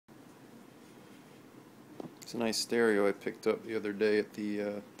It's a nice stereo I picked up the other day at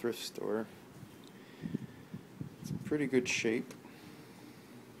the thrift store. It's in pretty good shape.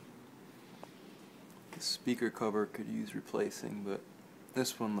 The speaker cover could use replacing, but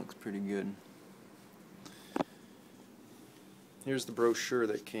this one looks pretty good. Here's the brochure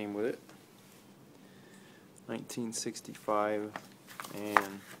that came with it. 1965,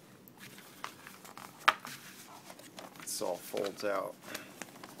 and this all folds out.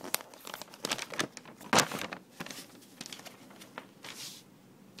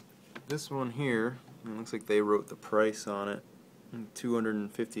 This one here, it looks like they wrote the price on it.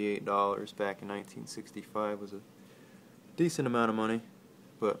 $258 back in 1965 was a decent amount of money,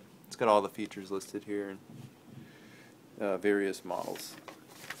 but it's got all the features listed here and various models.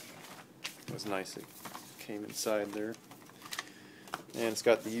 It was nice it came inside there. And it's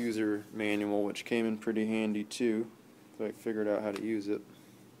got the user manual, which came in pretty handy too, so I figured out how to use it.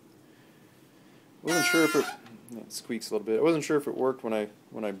 Wasn't sure if it squeaks a little bit. I wasn't sure if it worked when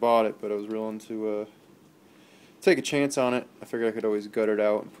I bought it, but I was willing to take a chance on it. I figured I could always gut it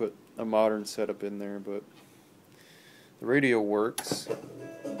out and put a modern setup in there, but the radio works.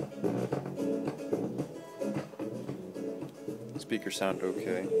 Speakers sound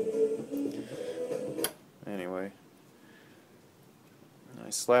okay. Anyway, I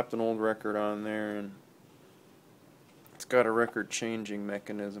slapped an old record on there, and it's got a record changing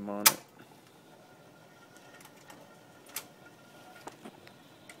mechanism on it.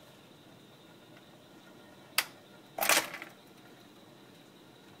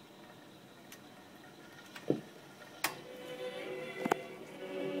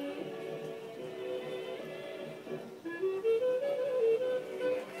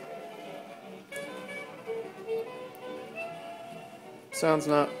 Sounds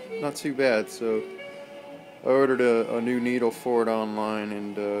not too bad, so I ordered a new needle for it online,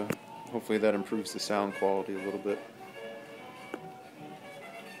 and hopefully that improves the sound quality a little bit.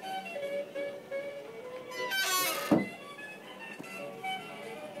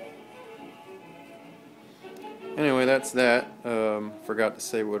 Anyway, that's that. Forgot to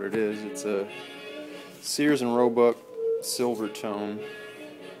say what it is. It's a Sears and Roebuck Silvertone,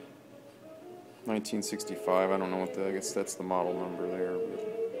 1965. I don't know what I guess that's the model number there.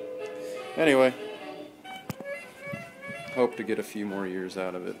 But anyway, hope to get a few more years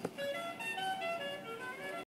out of it.